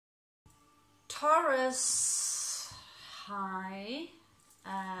Taurus, hi,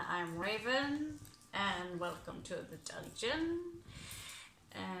 I'm Raven and welcome to the dungeon.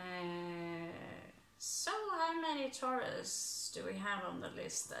 So how many Taurus do we have on the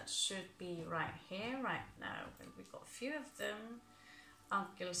list that should be right here, right now? We've got a few of them.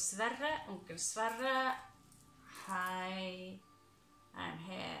 Uncle Sverre, hi, I'm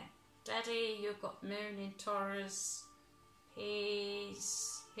here. Daddy, you got Moon in Taurus.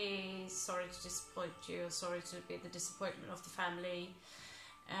 Peace. Sorry to disappoint you, sorry to be the disappointment of the family.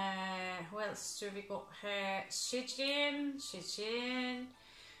 Who else do we got here? Shijin.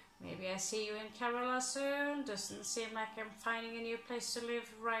 Maybe I see you in Kerala soon. Doesn't seem like I'm finding a new place to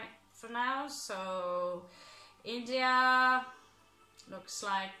live right for now. So India, looks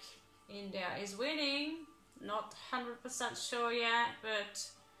like India is winning. Not 100% sure yet,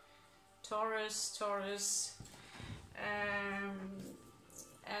 but Taurus.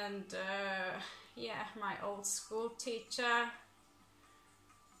 Yeah, my old school teacher.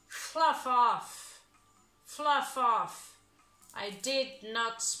 Fluff off. I did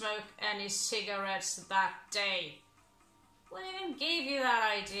not smoke any cigarettes that day. Well, I didn't give you that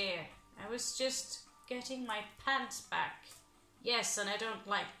idea. I was just getting my pants back. Yes, and I don't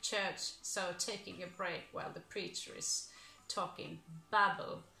like church, so taking a break while the preacher is talking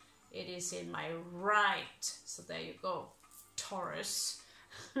babble, it is in my right. So there you go, Taurus.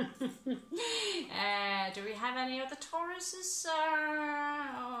 Do we have any other Tauruses?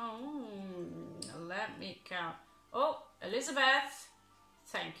 Let me count. Oh, Elizabeth,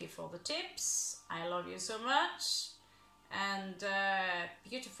 thank you for the tips. I love you so much. And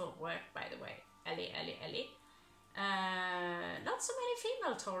beautiful work, by the way. Ellie. Not so many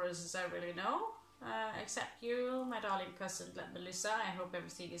female Tauruses I really know, except you, my darling cousin Melissa. I hope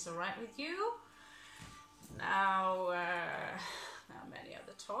everything is alright with you. Now, how many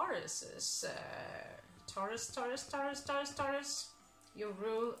other Tauruses? Taurus. You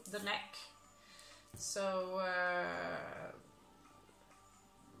rule the neck. So,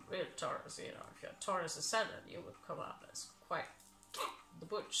 real Taurus, you know, if you're Taurus ascendant, you would come up as quite the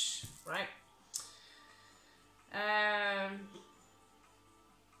butch, right? Yeah.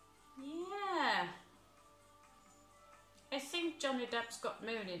 I think Johnny Depp's got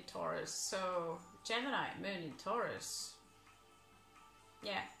Moon in Taurus, so Gemini, Moon in Taurus.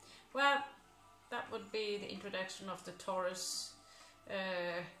 Yeah, well, that would be the introduction of the Taurus.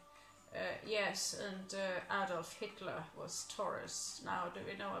 Yes, and Adolf Hitler was Taurus. Now, do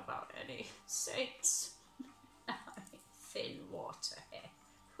we know about any saints? Thin water here.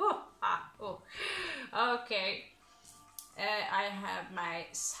 Okay. I have my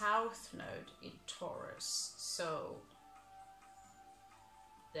South node in Taurus, so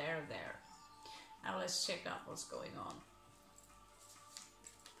there. Now let's check out what's going on.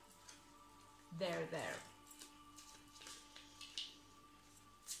 There.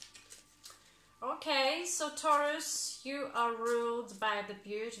 Okay, so Taurus, you are ruled by the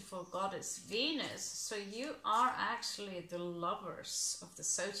beautiful goddess Venus. So you are actually the lovers of the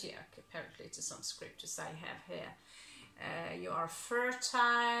zodiac, apparently, to some scriptures I have here. You are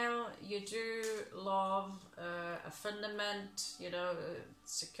fertile, you do love a fundament, you know,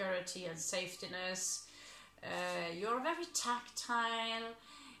 security and safetyness. You're very tactile,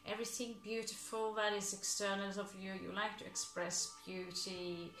 everything beautiful that is external of you. You like to express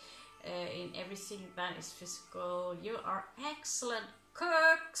beauty in everything that is physical. You are excellent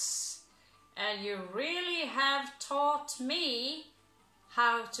cooks, and you really have taught me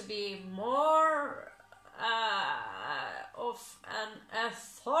how to be more of an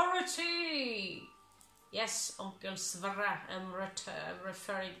authority. Yes, Uncle Sverre, I'm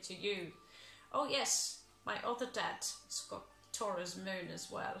referring to you. Oh yes, my other dad's got Taurus Moon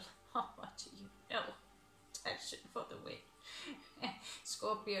as well. What do you know? Attention for the win.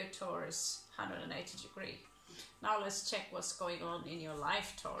 Scorpio, Taurus, 180 degree. Now let's check what's going on in your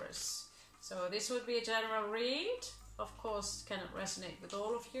life, Taurus. So this would be a general read. Of course, cannot resonate with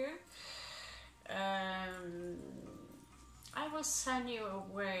all of you. I will send you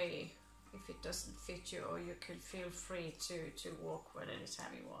away if it doesn't fit you, or you can feel free to walk when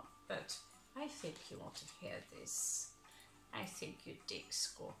anytime you want. But I think you want to hear this. I think you dig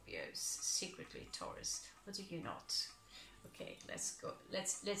Scorpios secretly, Taurus. Or do you not? Okay, let's go.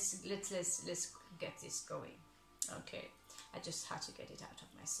 Let's get this going. Okay, I just had to get it out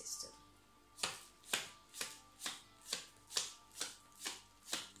of my system.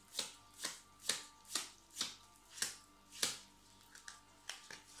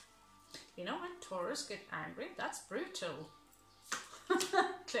 You know, when Taurus get angry, that's brutal.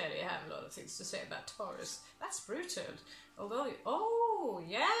 Clearly, I have a lot of things to say about Taurus. That's brutal. Although, oh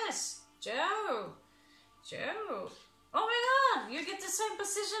yes, Joe. Oh my God, you get the same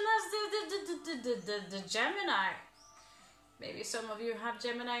position as the Gemini. Maybe some of you have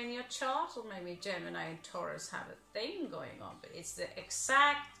Gemini in your chart, or maybe Gemini and Taurus have a thing going on, but it's the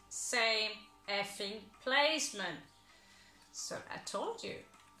exact same effing placement. So I told you,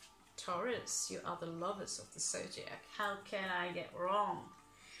 Taurus, you are the lovers of the zodiac. How can I get wrong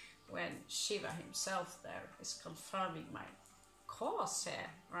when Shiva himself there is confirming my cause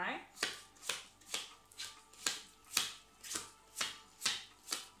here, right?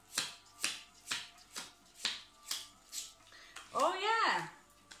 Oh yeah,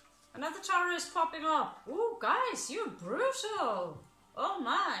 another Taurus popping up. Ooh, guys, you're brutal. Oh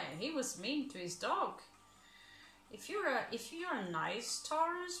my, he was mean to his dog. If you're a nice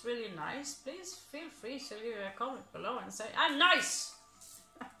Taurus, really nice, please feel free to leave a comment below and say, I'm nice.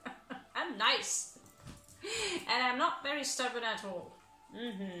 I'm nice. And I'm not very stubborn at all.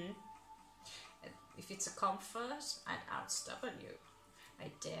 If it's a comfort, I'd out-stubborn you.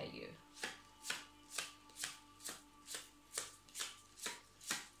 I dare you.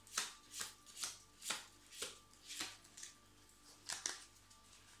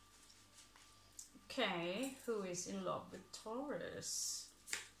 Okay, who is in love with Taurus?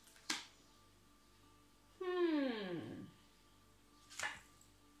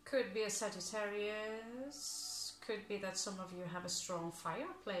 Could be a Sagittarius. Could be that some of you have a strong fire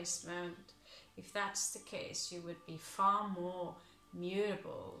placement. If that's the case, you would be far more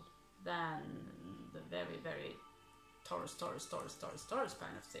mutable than the very, very Taurus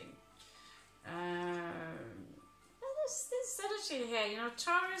kind of thing. This energy here, you know,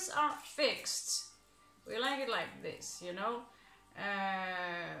 Taurus are fixed. We like it like this, you know.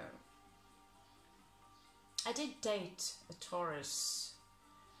 I did date a Taurus,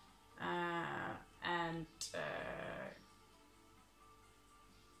 and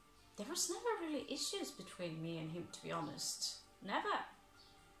there was never really issues between me and him, to be honest. Never.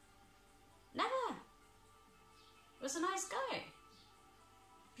 He was a nice guy.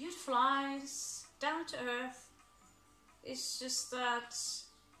 Beautiful eyes, down to earth. It's just that,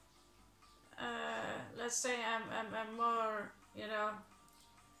 let's say I'm more, you know,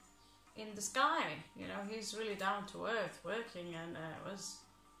 in the sky. You know, he's really down to earth, working, and it was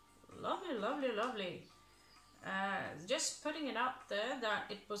lovely. Just putting it up there that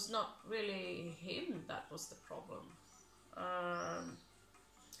it was not really him that was the problem.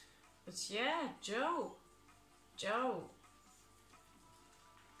 But yeah, Joe.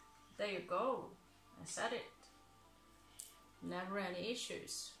 There you go. I said it. Never any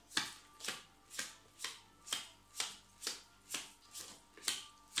issues.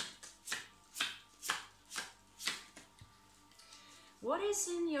 What is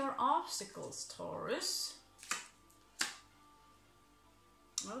in your obstacles, Taurus?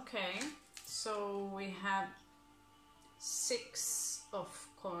 Okay, so we have 6 of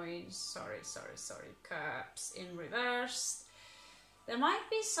coins, sorry, cups in reverse. There might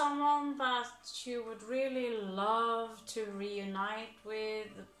be someone that you would really love to reunite with,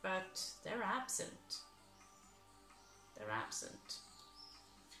 but they're absent.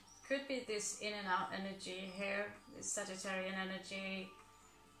 Could be this in and out energy here, this Sagittarian energy,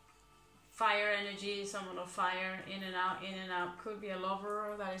 fire energy, someone of fire, in and out. Could be a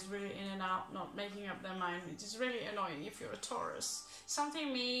lover that is really in and out, not making up their mind. It is really annoying if you're a Taurus.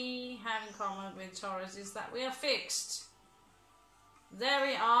 Something me have in common with Taurus is that we are fixed. There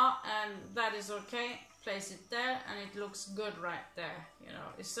we are, and that is okay. Place it there, and it looks good right there. You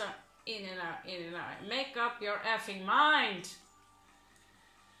know, it's a in and out. Make up your effing mind.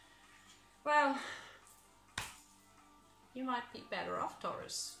 Well, you might be better off,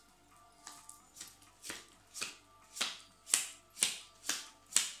 Taurus.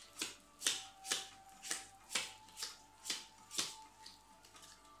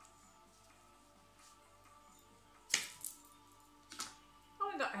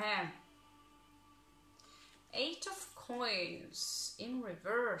 Here, 8 of coins in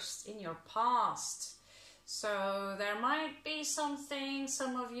reverse in your past. So there might be something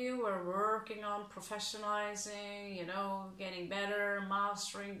some of you were working on, professionalizing, you know, getting better,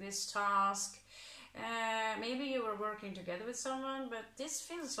 mastering this task. Maybe you were working together with someone, but this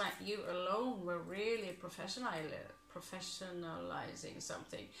feels like you alone were really professionalizing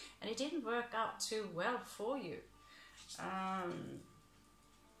something, and it didn't work out too well for you.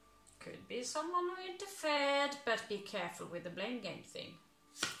 Could be someone who interfered, but be careful with the blame game thing.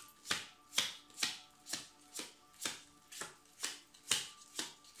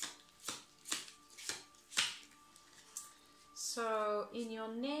 So, in your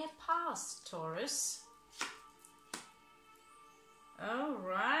near past, Taurus.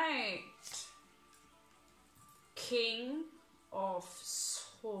 Alright.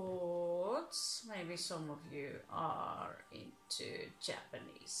 maybe some of you are into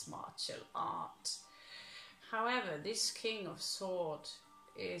Japanese martial art. However, this King of Swords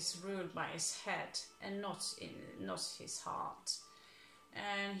is ruled by his head and not his heart.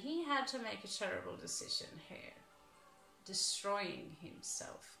 And he had to make a terrible decision here, destroying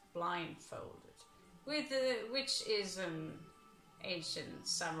himself blindfolded, which is an ancient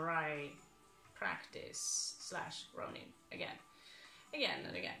samurai practice / Ronin again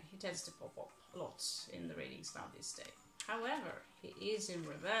and again. He tends to pop up a lot in the readings now this day. However, he is in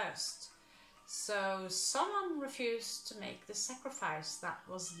reversed. So someone refused to make the sacrifice that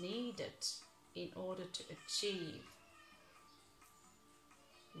was needed in order to achieve.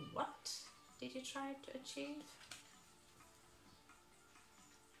 What did you try to achieve?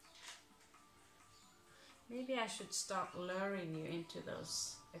 Maybe I should start luring you into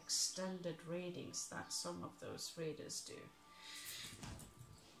those extended readings that some of those readers do.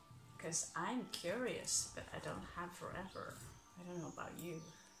 Because I'm curious, but I don't have forever. I don't know about you.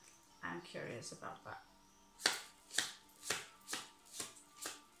 I'm curious about that.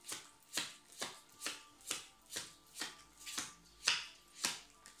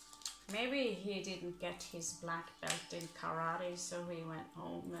 Maybe he didn't get his black belt in karate, so he went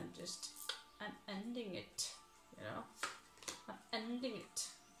home and just, I'm ending it, you know? I'm ending it.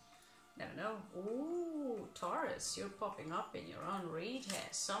 Never know. Ooh, Taurus, you're popping up in your own read here.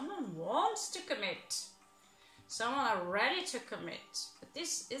 Someone wants to commit. Someone are ready to commit. But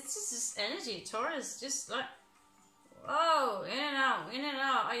this energy, Taurus, just like, whoa, in and out, in and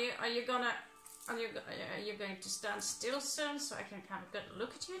out. Are you going to stand still soon so I can have a good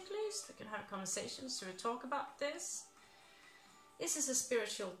look at you at least? We can have a conversation so we talk about this. This is a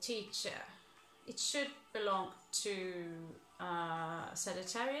spiritual teacher. It should belong to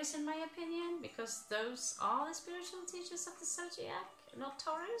Sagittarius in my opinion, because those are the spiritual teachers of the zodiac, not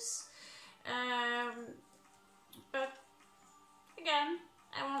Taurus. But again,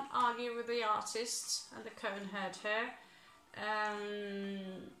 I won't argue with the artist and the cone head here.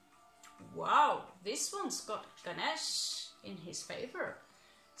 Wow, this one's got Ganesh in his favor.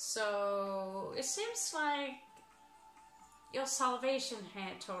 So it seems like your salvation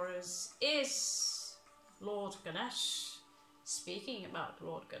here, Taurus, is Lord Ganesh. Speaking about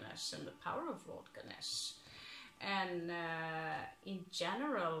Lord Ganesh and the power of Lord Ganesh. And in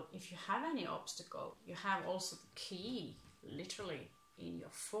general, if you have any obstacle, you have also the key, literally, in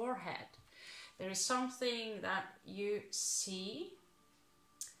your forehead. There is something that you see,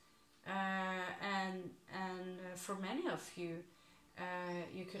 and for many of you,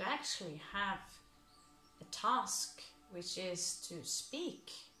 you could actually have a task, which is to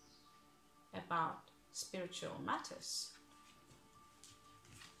speak about spiritual matters.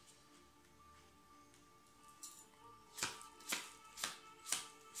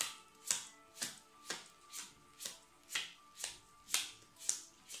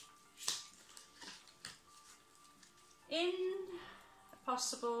 In a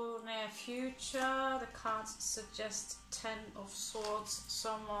possible near future, the cards suggest 10 of Swords.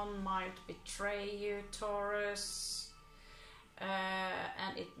 Someone might betray you, Taurus,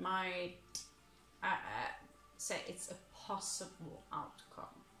 and it might say it's a possible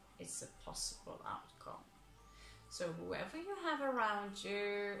outcome. It's a possible outcome. So whoever you have around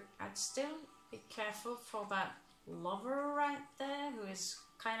you, I'd still be careful for that lover right there who is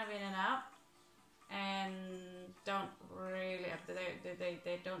kind of in and out. And don't really,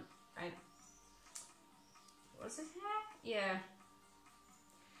 they don't, was it here? Yeah.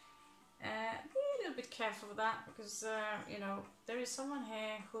 Be a little bit careful with that, because, you know, there is someone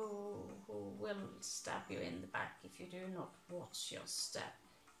here who will stab you in the back if you do not watch your step.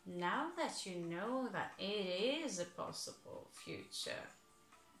 Now that you know that it is a possible future,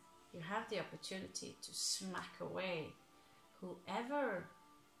 you have the opportunity to smack away whoever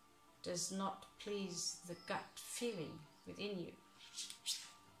does not please the gut feeling within you.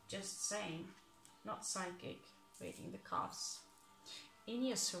 Just saying, not psychic, reading the cards. In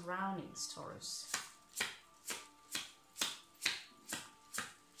your surroundings, Taurus.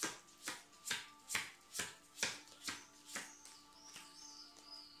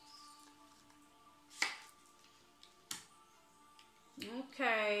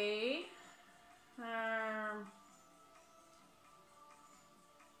 Okay.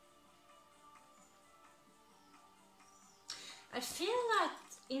 I feel that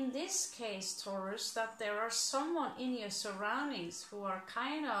in this case, Taurus, that there are someone in your surroundings who are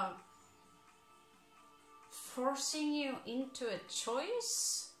kind of forcing you into a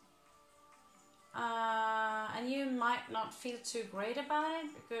choice, and you might not feel too great about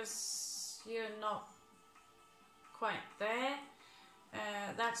it because you're not quite there.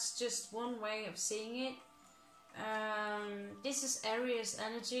 That's just one way of seeing it. This is Aries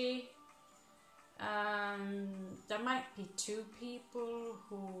energy. There might be two people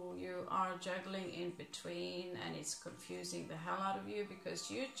who you are juggling in between, and it's confusing the hell out of you because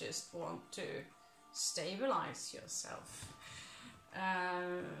you just want to stabilize yourself.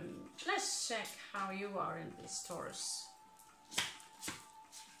 Let's check how you are in this, Taurus.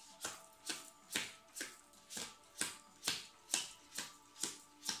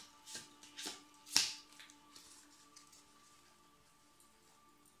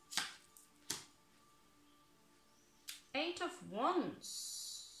 Eight of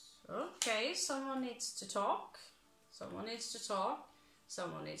Wands. Okay, someone needs to talk. Someone needs to talk.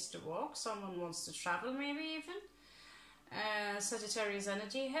 Someone needs to walk. Someone wants to travel, maybe even. Sagittarius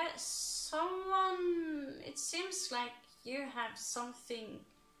energy here. Someone, it seems like you have something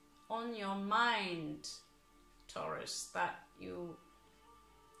on your mind, Taurus, that you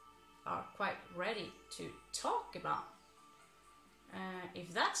are quite ready to talk about.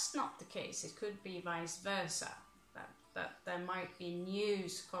 If that's not the case, it could be vice versa. That there might be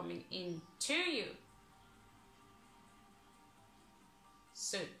news coming in to you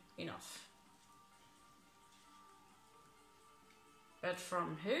soon enough. But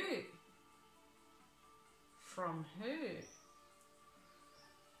from who? From who?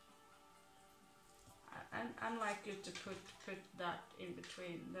 I'm likely to put that in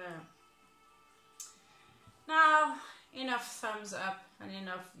between there. Now, enough thumbs up and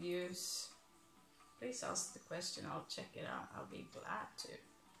enough views. Please ask the question, I'll check it out. I'll be glad to.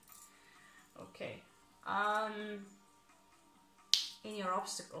 Okay. In your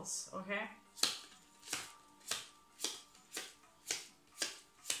obstacles, okay?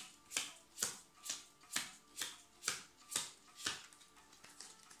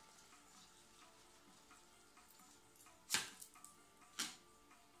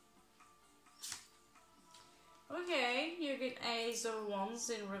 Okay, you get Ace of Wands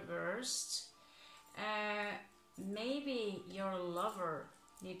in reversed. Maybe your lover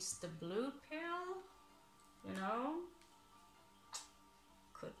needs the blue pill, you know?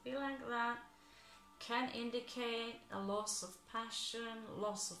 Could be like that. Can indicate a loss of passion,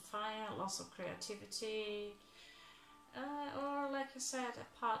 loss of fire, loss of creativity, or like I said,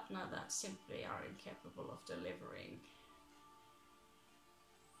 a partner that simply are incapable of delivering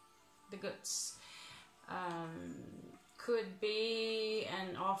the goods. Could be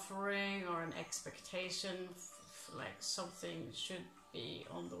an offering or an expectation, like something should be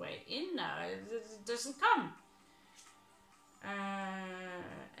on the way in now. It doesn't come.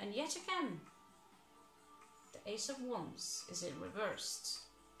 And yet again, the Ace of Wands is in reversed.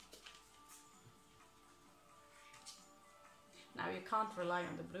 Now you can't rely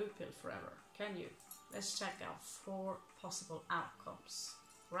on the blue pill forever, can you? Let's check out 4 possible outcomes.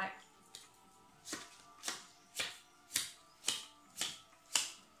 Right.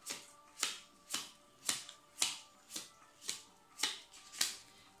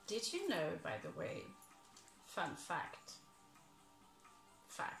 Did you know, by the way, fun fact,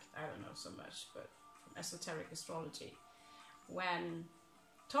 I don't know so much, but from esoteric astrology, when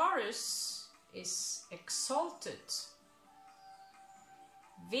Taurus is exalted,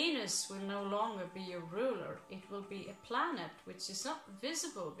 Venus will no longer be your ruler. It will be a planet which is not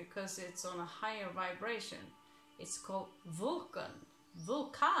visible because it's on a higher vibration. It's called Vulcan.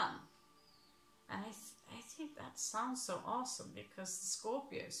 And I think that sounds so awesome because the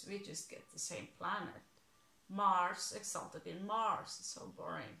Scorpios, we just get the same planet. Mars, exalted in Mars, it's so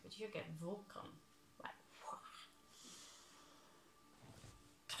boring, but you get Vulcan. Like, wow.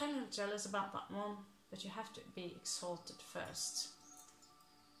 Kind of jealous about that one, but you have to be exalted first.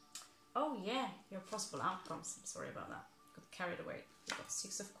 Oh yeah, your possible outcomes, I'm sorry about that, got carried away. You got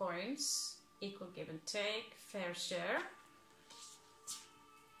 6 of Coins, equal give and take, fair share.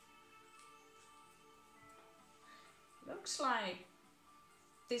 Looks like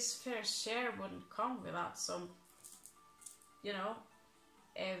this fair share wouldn't come without some, you know,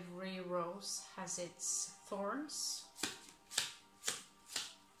 every rose has its thorns.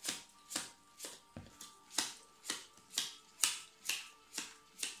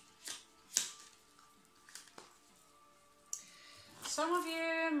 Some of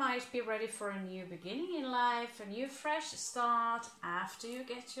you might be ready for a new beginning in life, a new fresh start after you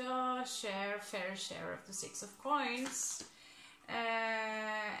get your fair share of the 6 of Coins. And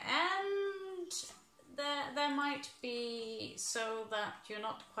there might be so that you're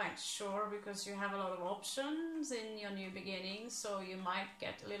not quite sure because you have a lot of options in your new beginning, so you might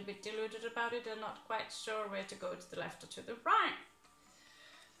get a little bit deluded about it and not quite sure where to go, to the left or to the right.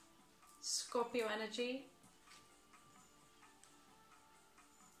 Scorpio energy.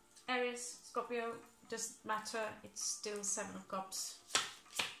 Aries, Scorpio, doesn't matter, it's still 7 of Cups.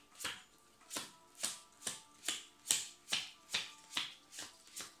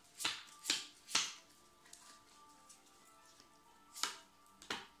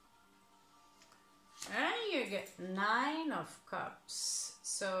 And you get 9 of Cups.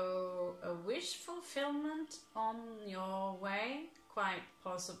 So a wish fulfillment on your way, quite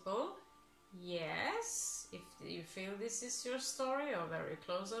possible. Yes, if you feel this is your story or very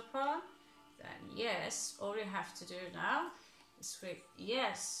close upon, then yes, all you have to do now is click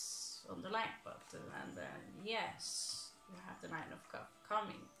yes on the like button, and then yes, you have the 9 of Cups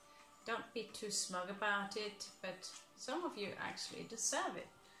coming. Don't be too smug about it, but some of you actually deserve it.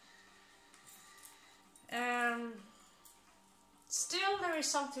 Still, there is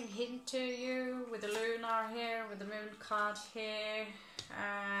something hidden to you with the lunar here, with the moon card here,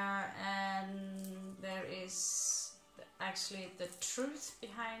 and there is actually the truth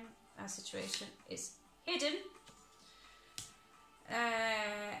behind a situation is hidden,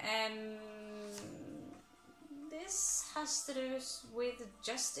 and this has to do with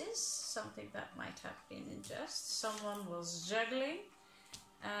justice, something that might have been unjust. Someone was juggling,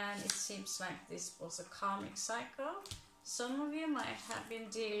 and it seems like this was a karmic cycle. Some of you might have been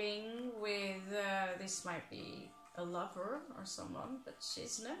dealing with, this might be a lover or someone, but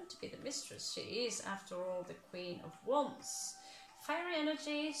she's known to be the mistress. She is, after all, the Queen of Wands. Fiery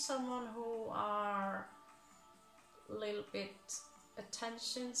energy, someone who are a little bit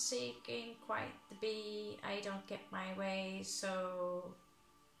attention seeking, quite the bee, I don't get my way, so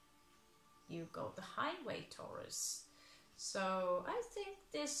you go the highway, Taurus. So I think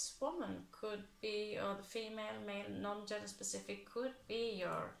this woman could be, or the female, male, non-gender specific, could be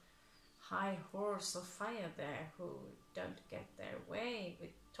your high horse of fire there, who don't get their way with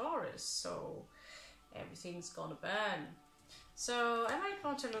Taurus, so everything's gonna burn. So I might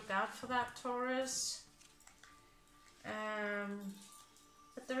want to look out for that, Taurus.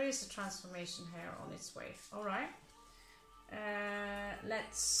 But there is a transformation here on its way. All right.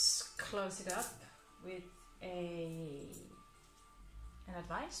 Let's close it up with an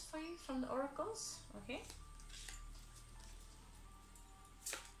advice for you from the oracles. Okay.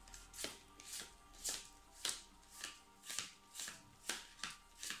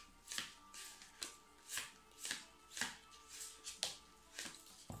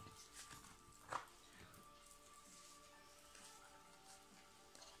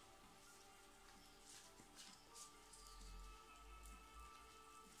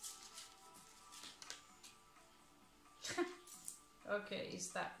 Okay, is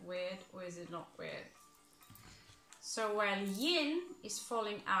that weird or is it not weird? So while yin is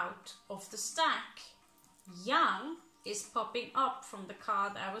falling out of the stack, yang is popping up from the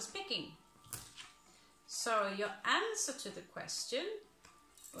card I was picking. So your answer to the question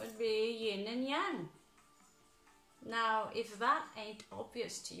would be yin and yang. Now, if that ain't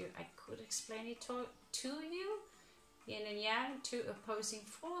obvious to you, I could explain it to you. Yin and yang, two opposing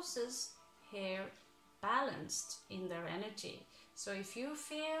forces here, balanced in their energy. So if you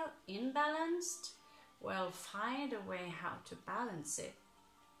feel imbalanced, well, find a way how to balance it.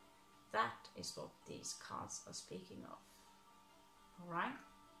 That is what these cards are speaking of. All right?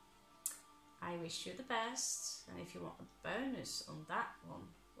 I wish you the best. And if you want a bonus on that one,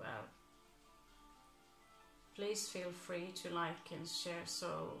 well, please feel free to like and share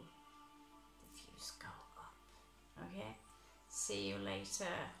so the views go up. Okay? See you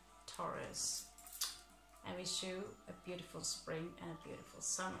later, Taurus. I wish you a beautiful spring and a beautiful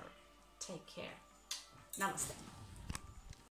summer. Take care. Namaste.